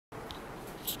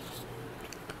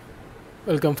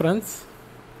Welcome friends,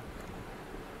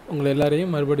 உங்களை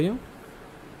எல்லாரையும் மறுபடியும்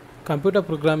computer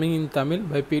programming in Tamil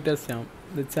by Peter Shyam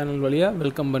இந்த சேனல் வழியாக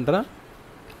வெல்கம் பண்ணுறேன்.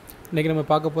 இன்றைக்கி நம்ம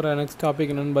பார்க்க போகிற நெக்ஸ்ட்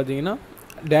டாபிக் என்னென்னு பார்த்தீங்கன்னா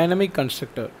டைனமிக்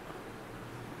கன்ஸ்ட்ரக்டர்.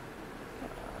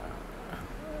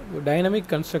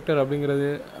 டைனமிக் கன்ஸ்ட்ரக்டர் அப்படிங்கிறது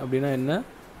அப்படின்னா என்ன,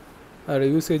 அதோட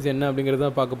யூசேஜ் என்ன அப்படிங்கிறது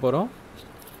தான் பார்க்க போகிறோம்.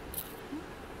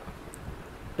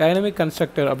 டைனமிக்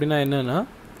கன்ஸ்ட்ரக்டர் அப்படின்னா என்னென்னா,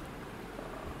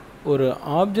 ஒரு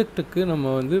ஆப்ஜெக்ட்டுக்கு நம்ம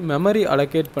மெமரி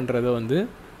அலோகேட் பண்ணுறதை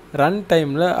ரன்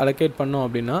டைமில் அலோகேட் பண்ணோம்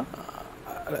அப்படின்னா,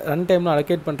 ரன் டைமில்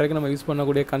அலோகேட் பண்ணுறதுக்கு நம்ம யூஸ்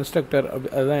பண்ணக்கூடிய கன்ஸ்ட்ரக்டர்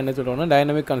அதுதான் என்ன சொல்கிறோம்னா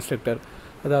டைனமிக் கன்ஸ்ட்ரக்டர்.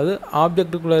 அதாவது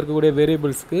ஆப்ஜெக்ட்டுக்குள்ளே இருக்கக்கூடிய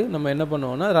வேரியபிள்ஸ்க்கு நம்ம என்ன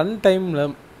பண்ணுவோம்னா ரன்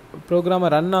டைமில் ப்ரோக்ராமை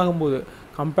ரன் ஆகும்போது,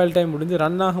 கம்பைல் டைம் முடிஞ்சு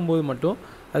ரன் ஆகும்போது மட்டும்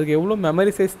அதுக்கு எவ்வளோ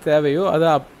மெமரி சைஸ் தேவையோ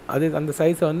அது அந்த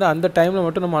சைஸை அந்த டைமில்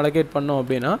மட்டும் நம்ம அலோகேட் பண்ணோம்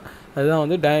அப்படின்னா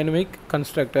அதுதான் டைனமிக்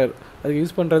கன்ஸ்ட்ரக்டர். அதுக்கு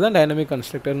யூஸ் பண்ணுறது தான் டைனமிக்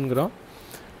கன்ஸ்ட்ரக்டருங்கிறோம்.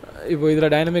 இப்போ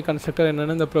இதில் டைனமிக் கன்ஸ்ட்ரக்டர்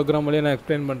என்னென்னு இந்த ப்ரோக்ராம் வழியாக நான்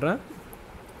எக்ஸ்பிளைன் பண்ணுறேன்.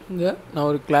 இங்கே நான்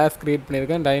ஒரு கிளாஸ் க்ரியேட்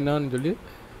பண்ணியிருக்கேன், டைனான்னு சொல்லி.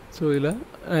 ஸோ இதில்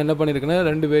நான் என்ன பண்ணியிருக்கேன்னா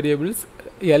 2 வேரியபிள்ஸ்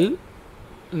எல்,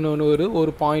 இன்னொன்று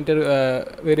ஒரு பாயிண்டர்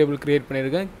வேரியபிள் க்ரியேட்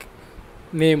பண்ணியிருக்கேன்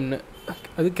நேம்னு.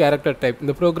 அது கேரக்டர் டைப்.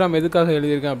 இந்த ப்ரோக்ராம் எதுக்காக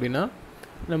எழுதியிருக்கேன் அப்படின்னா,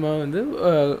 நம்ம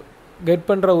கெட்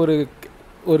பண்ணுற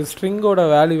ஒரு ஸ்ட்ரிங்கோட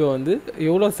வேல்யூவை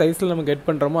எவ்வளோ சைஸில் நம்ம கெட்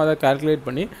பண்ணுறோமோ அதை கால்குலேட்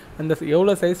பண்ணி அந்த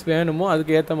எவ்வளோ சைஸ் வேணுமோ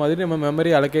அதுக்கு ஏற்ற மாதிரி நம்ம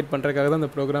மெமரி அலோகேட் பண்ணுறதுக்காக தான்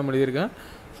இந்த ப்ரோக்ராம் எழுதியிருக்கேன்.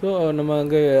 ஸோ நம்ம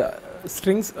அங்கே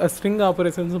ஸ்ட்ரிங்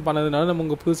ஆப்ரேஷன்ஸும் பண்ணதுனால நம்ம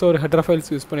இங்கே புதுசாக ஒரு ஹெடர்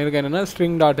ஃபைல்ஸ் யூஸ் பண்ணியிருக்கேன். என்னென்னா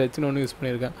string.hன்னு ஒன்று யூஸ்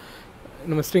பண்ணியிருக்கேன்.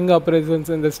 நம்ம ஸ்ட்ரிங்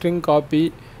ஆப்ரேஷன்ஸ், இந்த ஸ்ட்ரிங் காப்பி,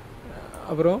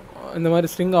 அப்புறம் இந்த மாதிரி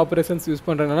ஸ்ட்ரிங் ஆப்ரேஷன்ஸ் யூஸ்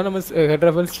பண்ணுறதுனால நம்ம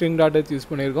ஹெடர் ஃபைல் string.h யூஸ்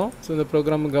பண்ணியிருக்கோம். ஸோ இந்த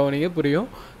ப்ரோக்ராம் கவனிங்க புரியும்.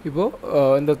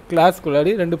 இப்போது இந்த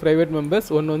கிளாஸ்க்குள்ளாடி 2 ப்ரைவேட் மெம்பர்ஸ்,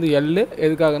 ஒன்று எல்,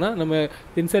 எதுக்காகனா நம்ம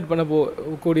இன்சர்ட் பண்ண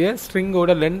போகக்கூடிய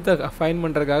ஸ்ட்ரிங்கோட லென்த்தை ஃபைன்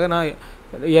பண்ணுறதுக்காக நான்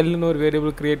எல்னு ஒரு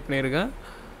வேரியபிள் க்ரியேட் பண்ணியிருக்கேன்.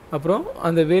 அப்புறம்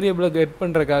அந்த வேரியபிளை கெட்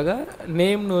பண்ணுறதுக்காக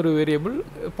நேம்னு ஒரு வேரியபிள்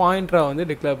பாயிண்டராக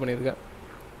டிக்ளேர் பண்ணியிருக்கேன்.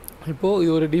 இப்போது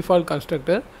இது ஒரு டிஃபால்ட்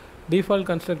கன்ஸ்ட்ரக்டர். டிஃபால்ட்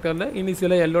கன்ஸ்ட்ரக்டரில்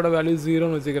இனிஷியலாக எல்லோட வேல்யூ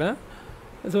 0ன்னு வச்சுக்கிறேன்.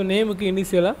 ஸோ நேமுக்கு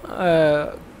இனிஷியலாக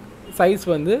சைஸ்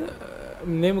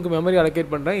நேமுக்கு மெமரி அலோகேட்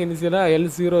பண்ணுறேன். இனிஷியலாக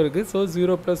L0 இருக்குது. ஸோ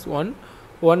 0 + 1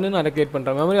 1ன்னு அலோகேட்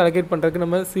பண்ணுறேன். மெமரி அலோகேட் பண்ணுறதுக்கு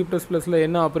நம்ம C++ல்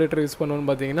என்ன ஆப்ரேட்டர் யூஸ் பண்ணுவோம்னு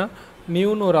பார்த்தீங்கன்னா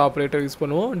நியூன்னு ஒரு ஆப்ரேட்டர் யூஸ்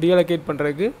பண்ணுவோம். டீஅலோகேட்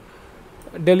பண்ணுறதுக்கு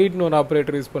டெலீட்னு ஒரு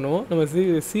ஆப்ரேட்டர் யூஸ் பண்ணுவோம். நம்ம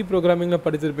சி ப்ரோக்ராமிங்கில்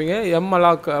படிச்சிருப்பீங்க,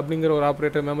 malloc அப்படிங்கிற ஒரு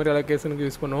ஆப்ரேட்டர் மெமரி அலோகேஷனுக்கு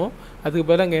யூஸ் பண்ணுவோம். அதுக்கு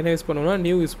பதிலாக அங்கே என்ன யூஸ் பண்ணுவோம்னா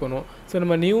நியூ யூஸ் பண்ணுவோம். ஸோ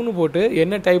நம்ம நியூன்னு போட்டு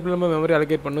என்ன டைப்பில் நம்ம மெமரி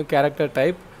அலோகேட் பண்ணணும், கேரக்டர்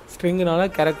டைப், ஸ்ட்ரிங்குனால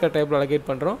கேரக்டர் டைப்பில் அலோகேட்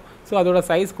பண்ணுறோம். ஸோ அதோட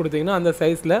சைஸ் கொடுத்திங்கன்னா அந்த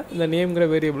சைஸில் இந்த நேம்ங்கிற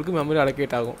வேரியபிளுக்கு மெமரி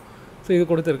அலோகேட் ஆகும். ஸோ இது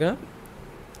கொடுத்துருக்கேன்.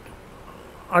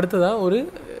 அடுத்ததாக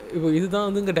இப்போ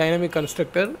இதுதான் இங்கே டைனமிக்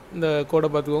கன்ஸ்ட்ரக்டர். இந்த கோடை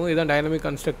பார்த்துக்கோங்க. இதுதான் டைனமிக்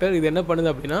கன்ஸ்ட்ரக்டர். இது என்ன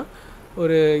பண்ணுது அப்படின்னா,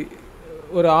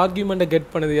 ஒரு ஆர்கியூமெண்ட்டை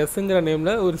கெட் பண்ணுது. எஸ்ங்கிற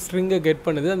நேமில் ஒரு ஸ்ட்ரிங்கை கெட்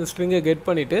பண்ணுது. அந்த ஸ்ட்ரிங்கை கெட்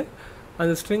பண்ணிவிட்டு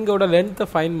அந்த ஸ்ட்ரிங்கோட லென்த்தை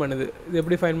ஃபைன் பண்ணுது. இது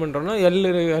எப்படி ஃபைன் பண்ணுறோன்னா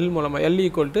எல் மூலமாக எல்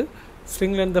ஈக்குவல்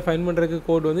ஸ்ட்ரிங் லென்த்தை ஃபைன் பண்ணுறதுக்கு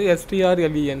code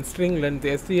strlen, string length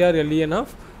strlen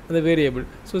of அந்த வேரியபிள்.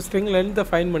 ஸோ ஸ்ட்ரிங் லென்த்தை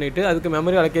ஃபைன் பண்ணிவிட்டு அதுக்கு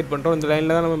மெமரி அலோகேட் பண்ணுறோம். இந்த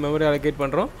லைனில் தான் நம்ம மெமரி அலோகேட்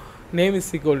பண்ணுறோம். Name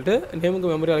is equal நேமுக்கு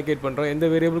memory allocate பண்ணுறோம். எந்த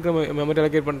வேரியபிளுக்கு நம்ம மெமரி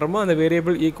அலோகேட் பண்ணுறோமோ அந்த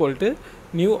வேரியபிள் ஈக்குவல்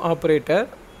நியூ ஆப்ரேட்டர்.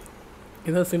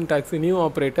 இதுதான் சின்டாக்ஸ். நியூ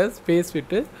ஆப்ரேட்டர் ஸ்பேஸ்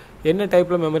விட்டு என்ன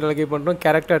டைப்பில் மெமரி அலோகேட் பண்ணுறோம்,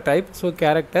 character type. So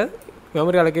character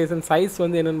memory allocation size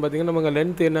என்னென்னு பார்த்தீங்கன்னா, நமக்கு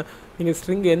லென்த் என்ன, நீங்கள்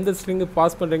ஸ்ட்ரிங் எந்த ஸ்ட்ரிங்கு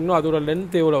பாஸ் பண்ணுறீங்களோ அதோட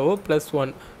லென்த் எவ்வளவோ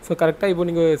 +1. ஸோ கரெக்டாக இப்போ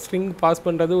நீங்கள் ஸ்ட்ரிங் பாஸ்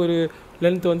பண்ணுறது ஒரு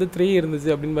லென்த் 3 இருந்துச்சு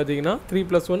அப்படின்னு பார்த்தீங்கன்னா 3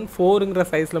 + 1 4ங்கிற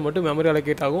சைஸில் மட்டும் மெமரி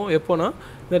அலோகேட் ஆகும். எப்போனா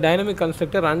இந்த டைனமிக்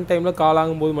கன்ஸ்ட்ரக்டர் ரன் டைமில் கால்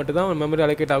ஆகும்போது மட்டும் தான் மெமரி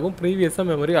அலோகேட் ஆகும். ப்ரீவியஸாக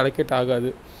மெமரி அலோகேட்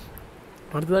ஆகாது.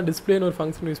 அடுத்ததான் டிஸ்பிளேன்னு ஒரு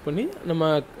ஃபங்க்ஷன் யூஸ் பண்ணி நம்ம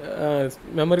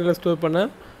மெமரியில் ஸ்டோர் பண்ண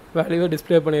வேல்யூவை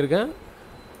டிஸ்பிளே பண்ணியிருக்கேன்.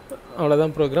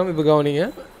 அவ்வளோதான் ப்ரோக்ராம். இப்போ கவனிங்க.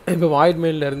 இப்போ வாய்ட்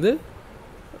மெயின்லேருந்து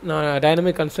நான்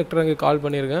டைனமிக் கன்ஸ்ட்ரக்டர் அங்கே கால்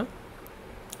பண்ணியிருக்கேன்.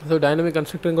 ஸோ டைனமிக்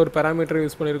கன்ஸ்ட்ரக்டருங்க ஒரு பேராமீட்டர்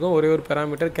யூஸ் பண்ணியிருக்கோம். ஒரே ஒரு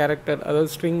பேராமீட்டர் கேரக்டர்,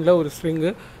 அதாவது ஸ்ட்ரிங்கில் ஒரு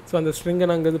ஸ்ட்ரிங்கு. ஸோ அந்த ஸ்ட்ரிங்கை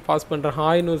நான் இங்கே பாஸ் பண்ணுறேன்.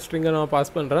 ஹாய்னு ஒரு ஸ்ட்ரிங்கை நான்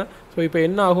பாஸ் பண்ணுறேன். ஸோ இப்போ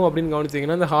என்ன ஆகும் அப்படின்னு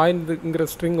கவனிச்சிங்கன்னா, இந்த ஹாய்ங்கிற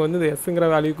ஸ்ட்ரிங் இந்த எஸ்ங்கிற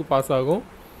வேல்யூக்கு பாஸ் ஆகும்.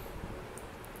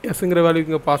 எஸ்ங்கிற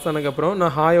வேல்யூக்கு இங்கே பாஸ் ஆனதுக்கப்புறம்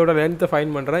நான் ஹாயோட லென்த்தை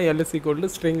ஃபைன் பண்ணுறேன். L =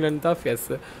 string length of S.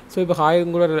 So இப்போ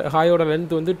ஹாயோட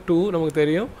லென்த் 2 நமக்கு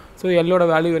தெரியும். ஸோ எல்லோட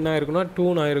வேல்யூ என்ன ஆயிருக்குன்னா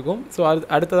 2ன்னு ஆயிருக்கும். ஸோ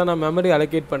அடுத்ததாக நான் மெமரி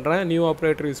அலோகேட் பண்ணுறேன் நியூ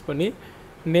ஆப்ரேட்டர் யூஸ் பண்ணி.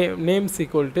 நேம்ஸ்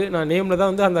ஈக்குவல் நான் நேமில்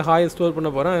தான் அந்த ஹாயை ஸ்டோர்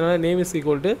பண்ண போகிறேன். அதனால் name is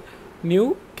equal new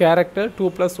character 2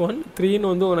 + 1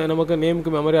 3ன்னு நமக்கு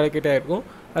நேமுக்கு மெமரி அலோகேட் ஆகிருக்கும்.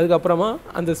 அதுக்கப்புறமா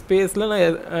அந்த ஸ்பேஸில் நான்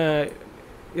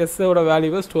எஸ்ஸோட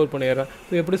வேல்யூவை ஸ்டோர் பண்ணிடுறேன்.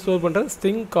 ஸோ எப்படி ஸ்டோர் பண்ணுறேன்,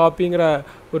 ஸ்ட்ரிங் காப்பிங்கிற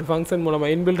ஒரு ஃபங்க்ஷன் மூலமாக,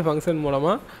 இன்பில்ட் ஃபங்க்ஷன்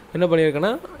மூலமாக என்ன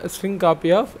பண்ணியிருக்கேன்னா string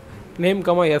copy of name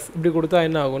S இப்படி கொடுத்தா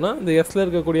என்ன ஆகும்னா, இந்த எஸ்ஸில்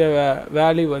இருக்கக்கூடிய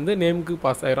வேல்யூ நேமுக்கு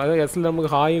பாஸ் ஆகிரும். அதாவது எஸ்ஸில்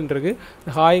நமக்கு ஹாயின்னு இருக்குது,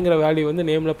 ஹாய்ங்கிற வேல்யூ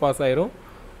நேமில் பாஸ் ஆகிரும்.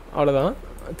 அவ்வளோதான்.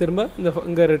 திரும்ப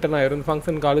இங்கே ரிட்டர்ன் ஆகிடும், இந்த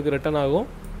ஃபங்க்ஷன் காலுக்கு ரிட்டர்ன் ஆகும்.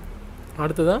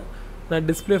 அடுத்ததான் நான்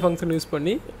டிஸ்பிளே ஃபங்க்ஷன் யூஸ்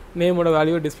பண்ணி நேமோட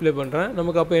வேல்யூவை டிஸ்பிளே பண்ணுறேன்.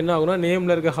 நமக்கு அப்போ என்ன ஆகும்னா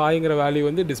நேமில் இருக்க ஹாய்ங்கிற வேல்யூ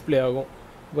வந்து டிஸ்பிளே ஆகும்.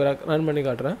 இப்போ ரன் பண்ணி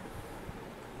காட்டுறேன்.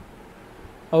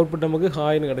 அவுட்புட் நமக்கு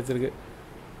ஹாய்னு கிடச்சிருக்கு,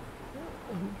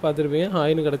 பார்த்துருப்பீங்க,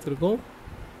 ஹாய்னு கிடச்சிருக்கும்.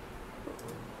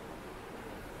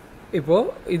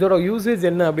 இப்போது இதோட யூசேஜ்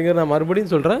என்ன அப்படிங்கிறத நான்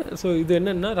மறுபடியும் சொல்கிறேன். ஸோ இது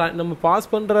என்னென்னா நம்ம பாஸ்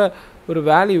பண்ணுற ஒரு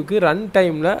வேல்யூக்கு ரன்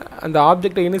டைமில் அந்த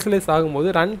ஆப்ஜெக்டை இனிஷியலைஸ் ஆகும்போது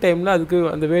ரன் டைமில் அதுக்கு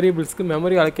அந்த வேரியபிள்ஸ்க்கு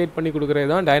மெமரி அலோகேட் பண்ணி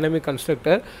கொடுக்குறது தான் டைனமிக்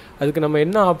கன்ஸ்ட்ரக்டர். அதுக்கு நம்ம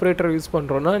என்ன ஆப்ரேட்டர் யூஸ்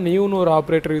பண்ணுறோன்னா நியூன்னு ஒரு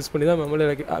ஆப்ரேட்டர் யூஸ் பண்ணி தான்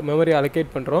மெமரி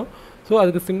அலோகேட் பண்ணுறோம். ஸோ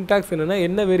அதுக்கு சின்டாக்ஸ் என்னென்னா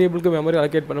என்ன வேரியபிளுக்கு மெமரி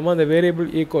அலோகேட் பண்ணுமோ அந்த வேரியபிள்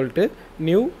ஈக்குவல் டு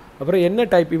நியூ, அப்புறம் என்ன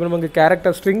டைப். இப்போ நமக்கு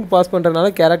கேரக்டர் ஸ்ட்ரிங் பாஸ் பண்ணுறதுனால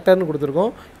கேரக்டர்னு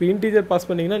கொடுத்துருக்கோம். இப்போ இன்டீஜர் பாஸ்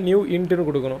பண்ணிங்கன்னா நியூ இன்ட்னு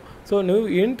கொடுக்கணும். ஸோ நியூ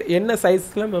இன்ட் என்ன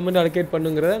சைஸில் மெமரி அலோகேட்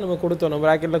பண்ணுங்கிறத நம்ம கொடுத்தோம்,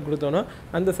 ப்ராக்கெட்டில் கொடுத்தோன்னா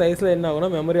அந்த சைஸில் என்ன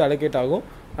ஆகும்னா மெமரி அலோகேட் ஆகும்.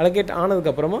 அலோகேட்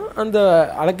ஆனதுக்கப்புறமா அந்த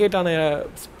அலோகேட் ஆன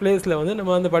பிளேஸில் வந்து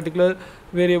நம்ம அந்த பர்டிகுலர்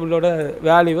வேரியபிளோட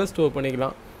வேல்யூவை ஸ்டோர்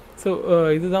பண்ணிக்கலாம். ஸோ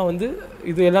இதுதான் வந்து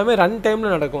இது எல்லாமே ரன்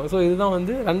டைமில் நடக்கும். ஸோ இதுதான்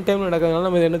வந்து ரன் டைமில் நடக்கிறதுனால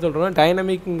நம்ம என்ன சொல்கிறோம்னா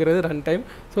டைனமிக்ங்கிறது run time.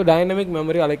 So dynamic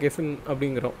memory allocation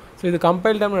அப்படிங்கிறோம். ஸோ இது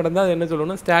கம்பைல் டைம் நடந்தால் அது என்ன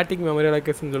சொல்லுவோம்னா ஸ்டாட்டிக் மெமரி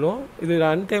அலோகேஷன் சொல்லுவோம். இது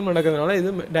ரன் டைம் நடக்கிறதுனால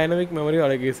இது டைனமிக் மெமரி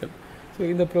அலோகேஷன். ஸோ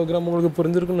இந்த ப்ரோக்ராம் உங்களுக்கு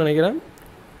புரிஞ்சிருக்குன்னு நினைக்கிறேன்.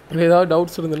 இல்லை ஏதாவது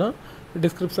டவுட்ஸ் இருந்துன்னா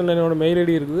டிஸ்கிரிப்ஷனில் என்னோடய மெயில்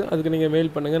ஐடி இருக்குது, அதுக்கு நீங்கள்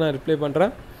மெயில் பண்ணுங்கள், நான் ரிப்ளை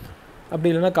பண்ணுறேன். அப்படி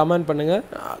இல்லைனா கமெண்ட் பண்ணுங்கள்,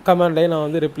 கமெண்ட்லேயே நான்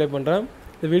வந்து ரிப்ளை பண்ணுறேன்.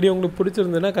 இந்த வீடியோ உங்களுக்கு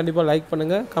பிடிச்சிருந்ததுன்னா கண்டிப்பாக லைக்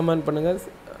பண்ணுங்கள், கமெண்ட் பண்ணுங்கள்,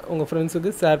 உங்கள் ஃப்ரெண்ட்ஸுக்கு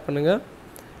ஷேர் பண்ணுங்கள்.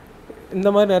 இந்த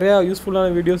மாதிரி நிறையா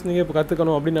யூஸ்ஃபுல்லான வீடியோஸ் நீங்கள் இப்போ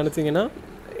கற்றுக்கணும் அப்படின்னு நினச்சிங்கன்னா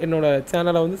என்னோடய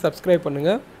சேனலை வந்து சப்ஸ்கிரைப்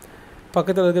பண்ணுங்கள்,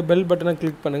 பக்கத்தில் இருக்க பெல் பட்டனை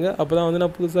கிளிக் பண்ணுங்கள். அப்போ தான் வந்து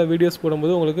நான் புதுசாக வீடியோஸ்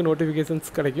போடும்போது உங்களுக்கு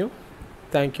நோட்டிஃபிகேஷன்ஸ் கிடைக்கும்.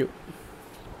 தேங்க்யூ.